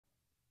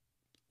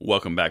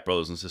Welcome back,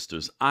 brothers and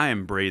sisters. I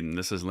am Braden.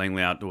 This is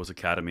Langley Outdoors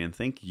Academy, and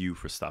thank you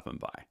for stopping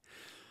by.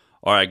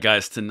 All right,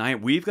 guys,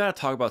 tonight we've got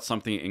to talk about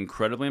something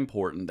incredibly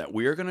important that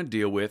we are going to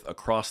deal with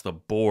across the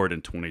board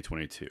in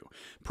 2022.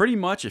 Pretty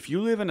much, if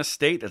you live in a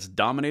state that's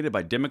dominated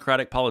by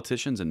Democratic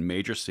politicians in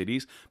major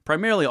cities,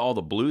 primarily all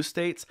the blue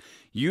states,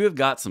 you have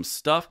got some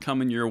stuff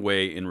coming your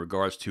way in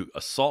regards to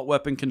assault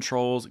weapon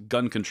controls,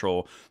 gun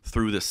control,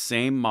 through the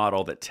same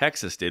model that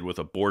Texas did with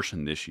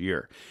abortion this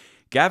year.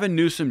 Gavin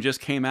Newsom just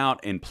came out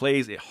and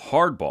plays a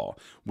hardball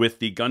with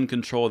the gun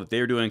control that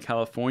they're doing in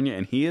California,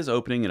 and he is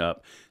opening it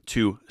up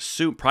to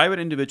private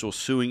individuals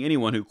suing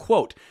anyone who,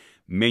 quote,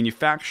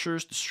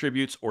 manufactures,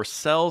 distributes, or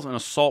sells an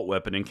assault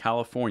weapon in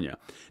California.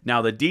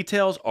 Now, the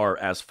details are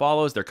as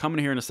follows. They're coming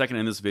here in a second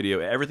in this video.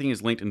 Everything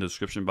is linked in the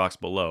description box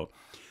below.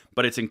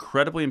 But it's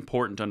incredibly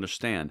important to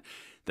understand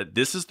that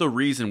this is the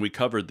reason we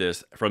covered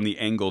this from the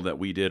angle that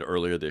we did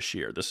earlier this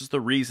year. This is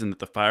the reason that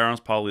the Firearms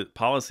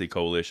Policy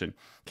Coalition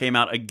came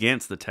out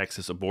against the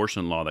Texas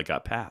abortion law that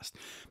got passed,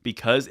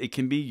 because it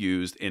can be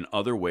used in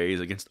other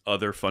ways against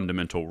other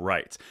fundamental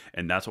rights,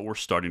 and that's what we're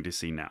starting to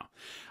see now.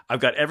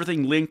 I've got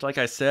everything linked, like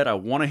I said. I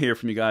want to hear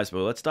from you guys, but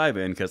let's dive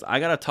in, because I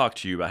got to talk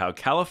to you about how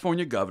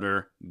California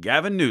Governor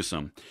Gavin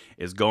Newsom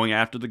is going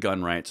after the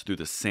gun rights through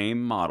the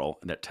same model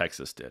that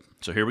Texas did.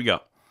 So here we go.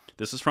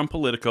 This is from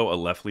Politico, a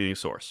left-leaning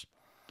source.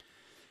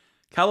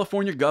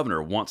 California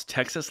governor wants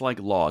Texas-like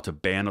law to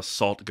ban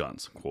assault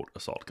guns, quote,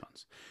 assault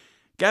guns.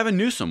 Gavin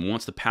Newsom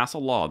wants to pass a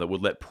law that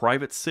would let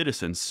private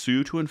citizens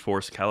sue to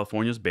enforce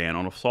California's ban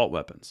on assault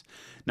weapons.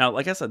 Now,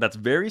 like I said, that's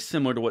very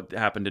similar to what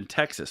happened in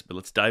Texas, but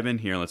let's dive in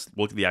here and let's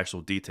look at the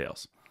actual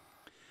details.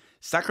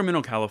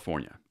 Sacramento,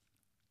 California.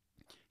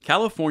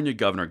 California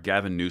Governor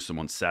Gavin Newsom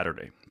on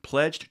Saturday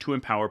pledged to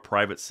empower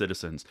private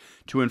citizens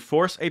to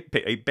enforce a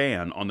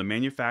ban on the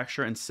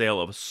manufacture and sale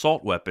of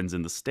assault weapons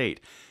in the state,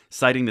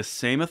 citing the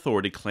same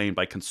authority claimed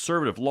by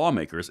conservative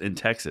lawmakers in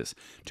Texas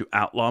to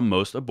outlaw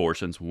most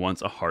abortions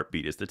once a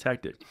heartbeat is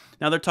detected.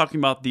 Now, they're talking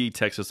about the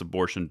Texas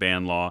abortion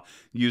ban law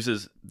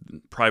uses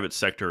private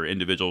sector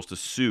individuals to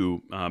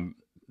sue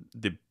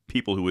the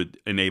people who would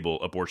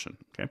enable abortion.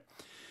 Okay.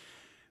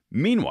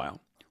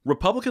 Meanwhile,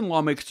 Republican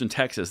lawmakers in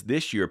Texas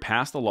this year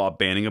passed a law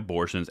banning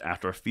abortions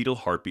after a fetal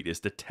heartbeat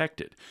is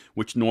detected,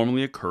 which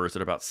normally occurs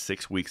at about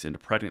 6 weeks into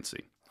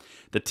pregnancy.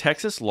 The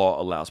Texas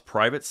law allows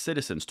private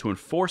citizens to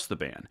enforce the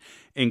ban,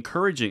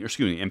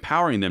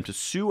 empowering them to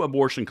sue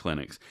abortion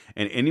clinics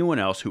and anyone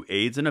else who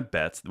aids and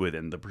abets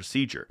within the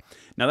procedure.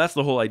 Now, that's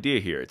the whole idea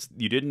here.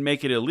 You didn't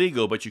make it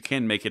illegal, but you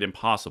can make it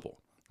impossible,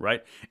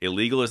 right?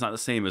 Illegal is not the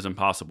same as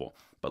impossible.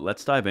 But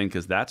let's dive in,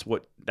 because that's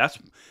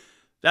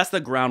the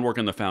groundwork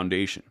and the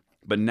foundation.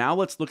 But now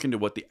let's look into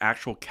what the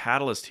actual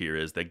catalyst here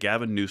is that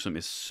Gavin Newsom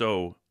is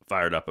so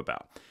fired up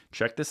about.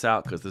 Check this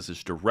out, because this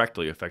is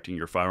directly affecting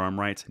your firearm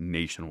rights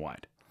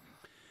nationwide.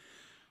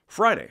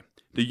 Friday,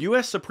 the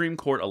U.S. Supreme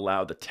Court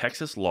allowed the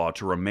Texas law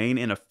to remain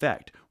in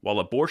effect while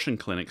abortion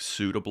clinics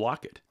sue to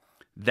block it.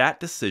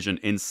 That decision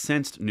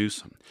incensed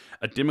Newsom,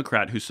 a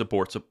Democrat who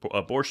supports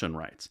abortion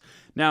rights.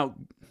 Now,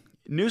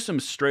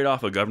 Newsom's straight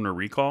off a governor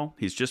recall.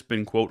 He's just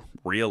been, quote,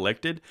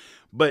 reelected,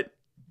 but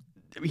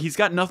he's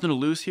got nothing to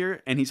lose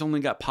here, and he's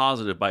only got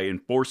positive by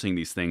enforcing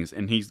these things,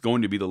 and he's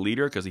going to be the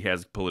leader because he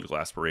has political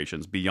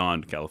aspirations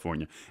beyond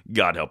California.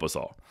 God help us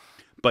all.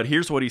 But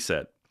here's what he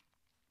said.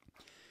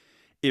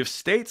 If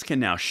states can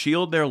now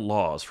shield their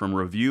laws from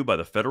review by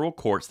the federal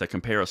courts that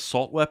compare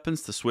assault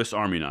weapons to Swiss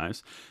Army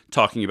knives,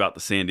 talking about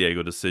the San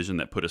Diego decision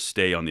that put a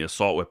stay on the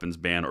assault weapons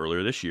ban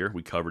earlier this year,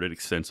 we covered it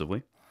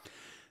extensively,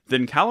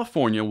 then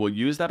California will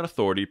use that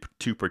authority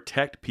to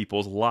protect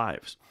people's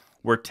lives,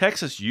 where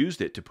Texas used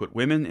it to put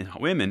women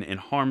in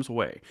harm's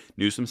way,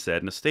 Newsom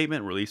said in a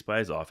statement released by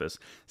his office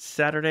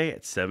Saturday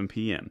at 7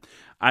 p.m.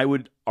 I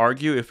would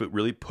argue if it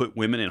really put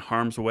women in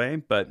harm's way,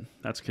 but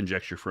that's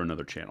conjecture for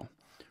another channel.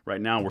 Right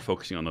now, we're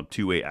focusing on the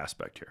two-way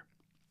aspect here.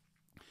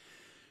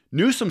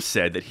 Newsom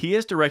said that he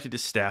has directed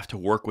his staff to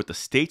work with the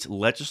state's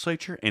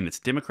legislature and its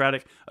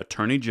Democratic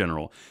attorney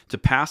general to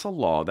pass a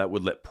law that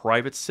would let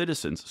private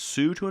citizens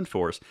sue to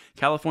enforce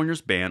California's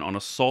ban on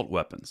assault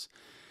weapons.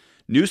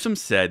 Newsom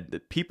said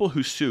that people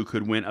who sue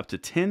could win up to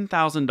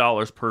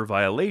 $10,000 per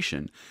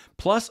violation,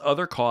 plus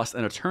other costs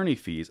and attorney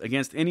fees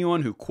against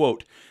anyone who,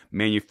 quote,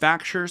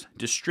 manufactures,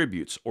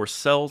 distributes, or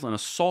sells an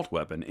assault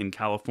weapon in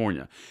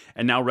California.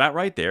 And now that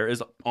right there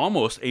is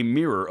almost a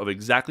mirror of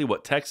exactly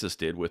what Texas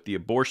did with the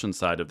abortion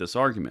side of this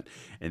argument.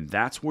 And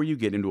that's where you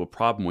get into a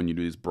problem when you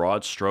do these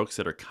broad strokes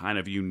that are kind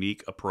of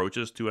unique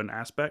approaches to an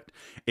aspect.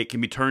 It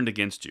can be turned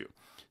against you.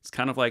 It's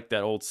kind of like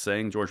that old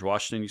saying George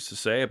Washington used to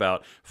say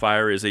about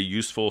fire is a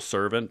useful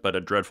servant but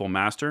a dreadful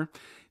master.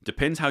 It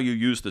depends how you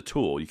use the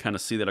tool. You kind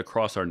of see that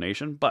across our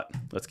nation, but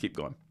let's keep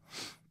going.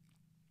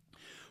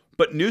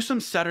 But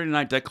Newsom's Saturday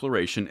night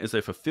declaration is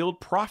a fulfilled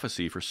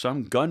prophecy for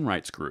some gun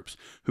rights groups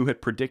who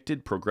had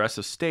predicted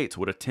progressive states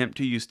would attempt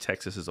to use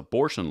Texas's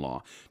abortion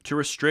law to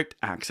restrict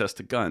access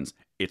to guns.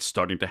 It's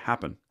starting to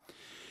happen.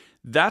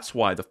 That's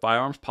why the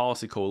Firearms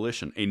Policy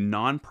Coalition, a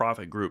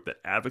nonprofit group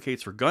that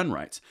advocates for gun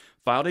rights,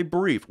 filed a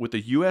brief with the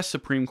U.S.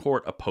 Supreme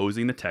Court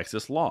opposing the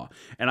Texas law.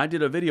 And I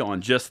did a video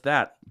on just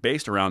that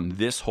based around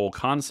this whole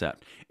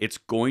concept. It's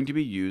going to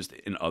be used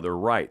in other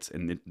rights,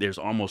 and there's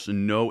almost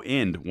no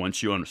end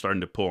once you are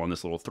starting to pull on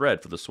this little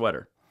thread for the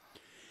sweater.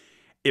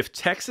 If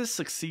Texas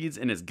succeeds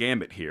in its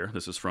gambit here,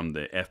 this is from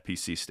the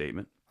FPC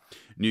statement,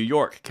 New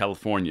York,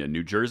 California,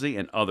 New Jersey,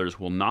 and others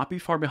will not be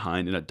far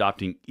behind in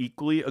adopting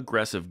equally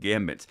aggressive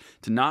gambits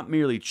to not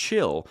merely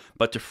chill,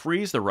 but to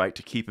freeze the right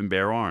to keep and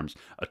bear arms,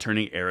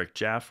 Attorney Eric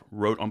Jaffe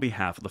wrote on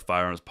behalf of the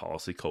Firearms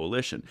Policy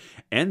Coalition.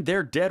 And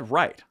they're dead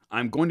right.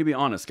 I'm going to be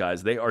honest,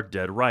 guys, they are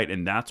dead right,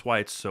 and that's why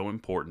it's so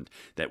important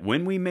that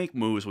when we make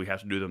moves, we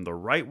have to do them the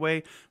right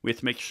way. We have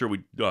to make sure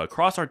we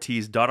cross our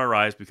T's, dot our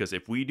I's, because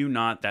if we do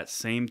not, that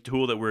same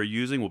tool that we're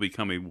using will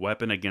become a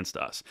weapon against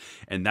us.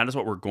 And that is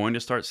what we're going to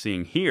start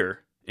seeing here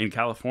in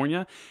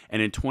California,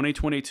 and in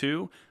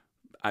 2022,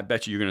 I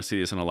bet you're going to see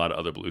this in a lot of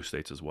other blue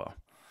states as well.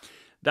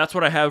 That's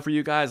what I have for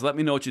you guys. Let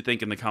me know what you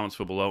think in the comments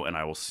below, and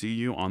I will see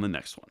you on the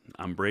next one.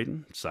 I'm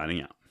Braden, signing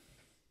out.